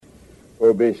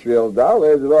Ubishvil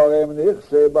Daled Dvarem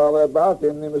Nichse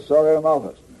Balebatim Nimesorem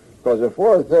Malchus. Because the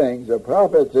four things, the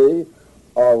property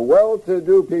of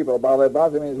well-to-do people,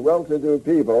 Balebatim means well-to-do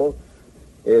people,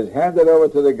 is handed over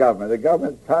to the government. The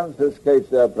government confiscates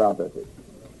their property.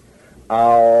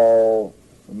 Al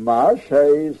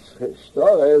Mashes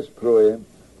Stores Pruim,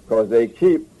 because they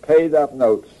keep paid-up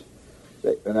notes.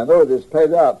 And a note is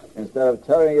paid up, instead of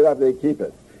tearing it up, they keep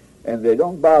it. And they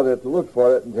don't bother to look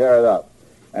for it and tear it up.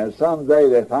 And someday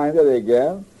they find it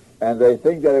again, and they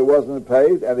think that it wasn't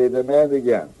paid, and they demand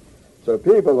again. So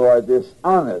people who are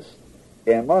dishonest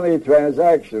in money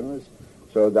transactions,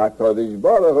 so that Kodesh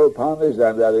Baruch Hu punishes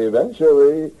them, that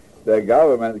eventually the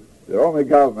government, the Roman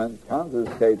government,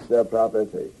 confiscates their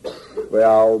property.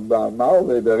 Well,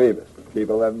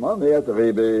 people have money at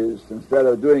ribis. Instead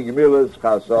of doing milas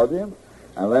chasodim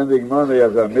and lending money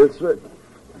as a mitzvah,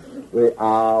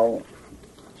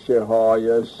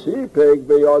 Shehoya Sipik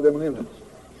Beyodim Limits.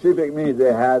 Sipik means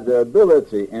they had the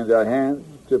ability in their hands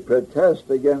to protest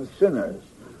against sinners.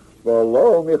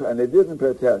 And they didn't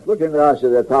protest. Look in Rashi,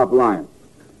 the top line.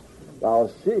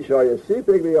 Shehoya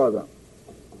Sipik Beyodim.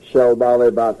 Shel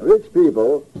Balebat. Rich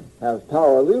people have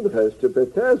power limches to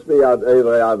protest beyond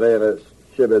Evrei Averes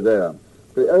Shebederim.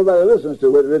 Everybody listens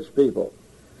to what rich people.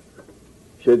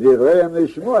 Shedivreim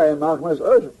Nishmoim Machmas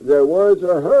Osh. Their words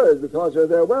are heard because of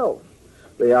their wealth.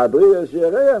 They are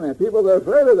and people are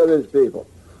afraid of the rich people.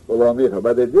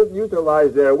 But they didn't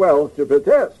utilize their wealth to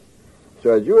protest.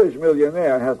 So a Jewish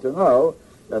millionaire has to know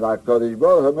that HaKadosh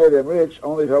Baruch Hu made him rich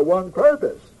only for one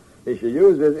purpose. He should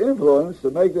use his influence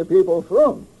to make the people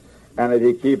frum. And if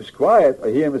he keeps quiet,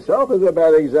 he himself is a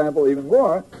bad example even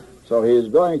more, so he is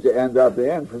going to end up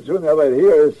the end. For sooner or later, he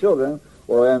or his children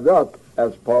will end up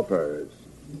as paupers.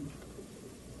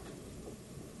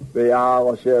 Back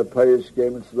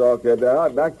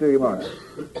to Gemara.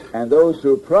 And those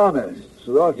who promise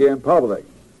tzedakah in public,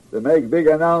 they make big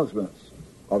announcements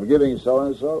of giving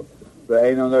so-and-so,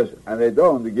 and they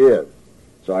don't give.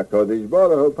 So HaKadosh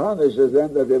Baruch Hu punishes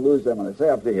them that they lose their money. Say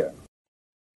up to here.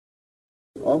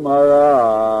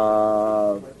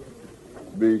 Omarav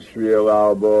Bishvil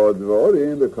Albo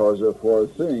Dvorim, because of four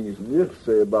things.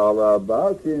 Nichse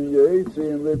Balabatim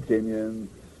Yeitzim Litinyan.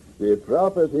 The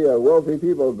property of wealthy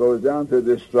people goes down to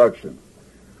destruction.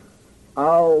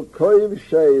 Al Koiv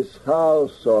Shei Schal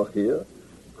Sochir,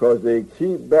 because they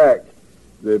keep back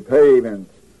the payment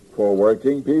for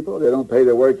working people. They don't pay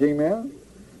the working men.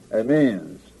 It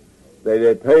means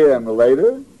they pay them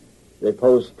later. They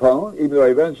postpone, even though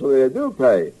eventually they do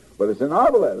pay. But it's an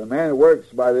obligation. The man works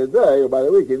by the day or by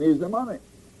the week. He needs the money.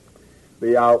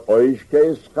 And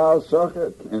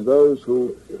those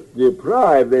who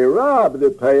deprive, they rob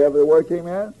the pay of the working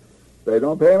man. They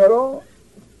don't pay him at all.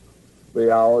 They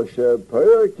throw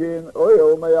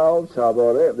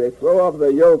off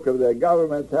the yoke of their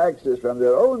government taxes from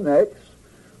their own necks.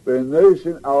 They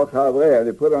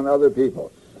put on other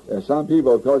people. And some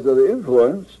people, because of the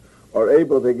influence, are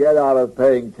able to get out of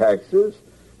paying taxes.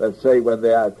 Let's say when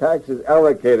there are taxes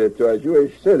allocated to a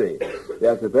Jewish city, they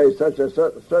have to pay such a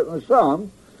certain sum.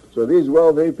 So these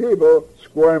wealthy people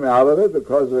squirm out of it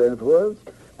because of the influence,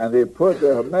 and they put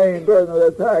the main burden of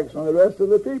the tax on the rest of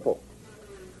the people.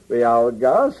 The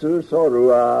al-gasus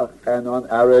ruach, and on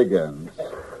arrogance.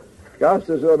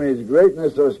 Gasus means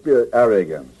greatness of spirit,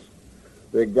 arrogance.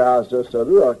 The gasus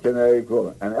ruach canary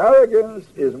kulam. And arrogance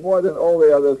is more than all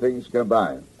the other things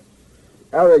combined.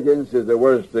 Arrogance is the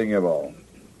worst thing of all.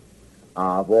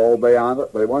 But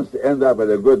he wants to end up with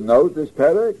a good note, this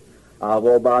perek.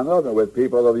 With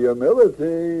people of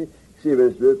humility.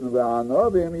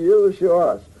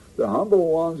 The humble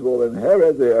ones will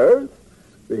inherit the earth,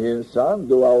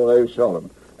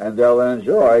 and they'll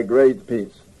enjoy great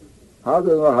peace. How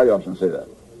does Hayoshan say that?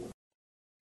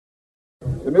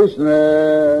 The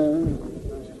Mishnah,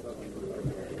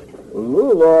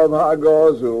 Lulav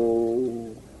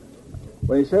Hagozu.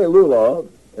 When you say Lulav,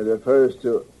 it refers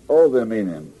to all the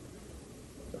meaning.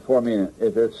 For meaning,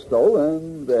 if it's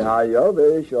stolen, the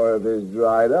hayovish, or if it's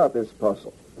dried up, it's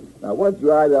puzzle. Now, what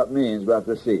dried up means, we have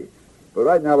to see. But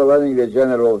right now, we're learning the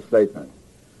general statement.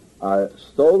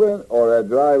 Stolen or a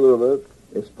dry lulav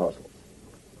is puzzle.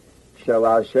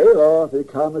 Shelah Shelah, it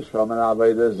comes from an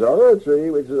Aveda Zorah tree,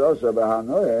 which is also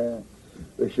Bahanoeh.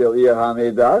 The Shelir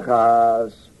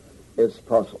Hamidachas, it's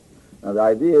puzzle. Now, the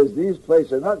idea is these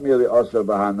places are not merely also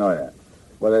Bahanoeh,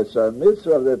 but it's a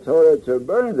mitzvah of the Torah to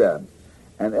burn them.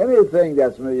 And anything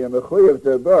that's mechuyev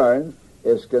to burn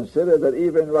is considered that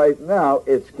even right now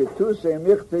it's ketuse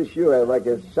michtishueh, like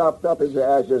it's chopped up into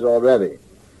ashes already.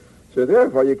 So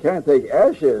therefore you can't take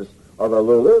ashes of a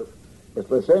lulav. It's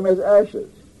the same as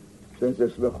ashes. Since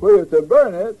it's mechuyev to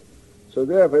burn it, So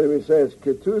therefore we say it's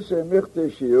ketuse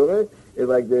michte shiure, is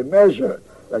like the measure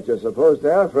that you're supposed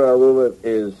to have for a lulav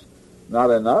is not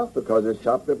enough because it's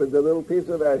chopped up into little pieces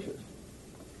of ashes.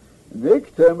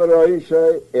 Niktem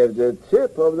roisha, if the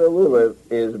tip of the lulav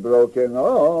is broken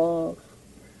off,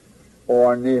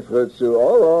 or nifritzu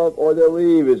olav, or the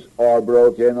leaves are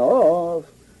broken off.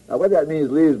 Now what that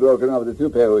means, leaves broken off, the two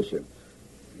perushim.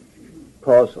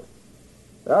 Posel.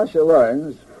 Rashi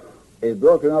learns, it's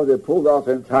broken off, they're pulled off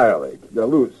entirely. They're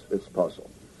loose, it's posel.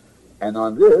 And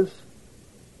on this,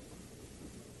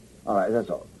 all right, that's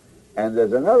all. And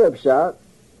there's another pshat,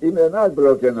 even they're not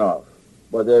broken off,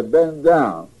 but they're bent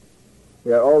down.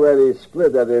 They're already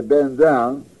split, that they bend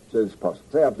down, so it's posel.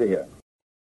 Say up to here.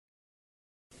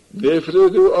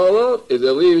 Nifridu olav, if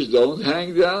the leaves don't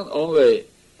hang down, only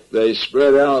they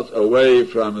spread out away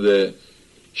from the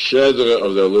shedra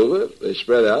of the lulav, they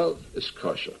spread out, it's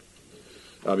kosher.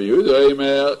 Rabbi Yehuda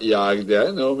Eimer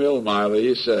Yagdenu Milmaila,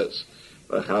 he says,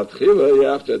 L'chatchila, you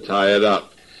have to tie it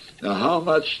up. Now how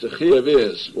much the chiyuv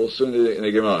is, we'll soon in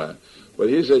the Gemara. But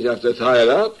he says you have to tie it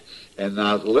up and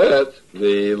not let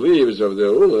the leaves of the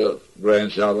lulav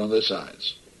branch out on the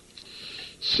sides.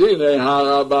 Sine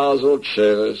harabalzel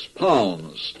ksheres,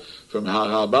 palms from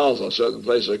harabalzel, a certain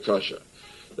place of kosher.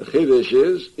 The chiddush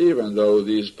is, even though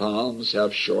these palms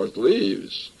have short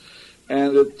leaves,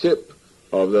 and the tip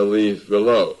of the leaf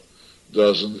below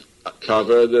doesn't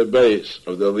cover the base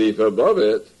of the leaf above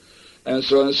it, and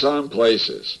so in some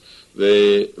places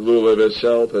the lulav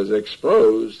itself is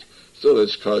exposed, still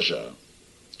it's kosher.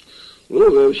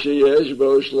 Lulav sheyesh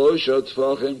bo shlosha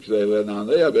tfachim k'dei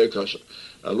lenanei kosher.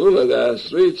 A lulav that has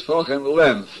 3 tfachim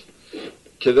length,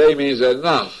 k'dei means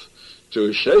enough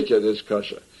to shake it is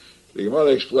kosher. The Gemara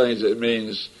explains it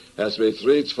means it has to be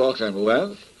 3 tfachim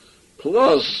length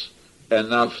plus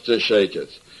enough to shake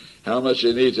it. How much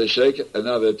you need to shake it?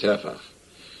 Another tefach.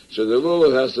 So the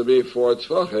lulav has to be 4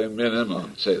 tfachim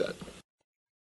minimum. Say that.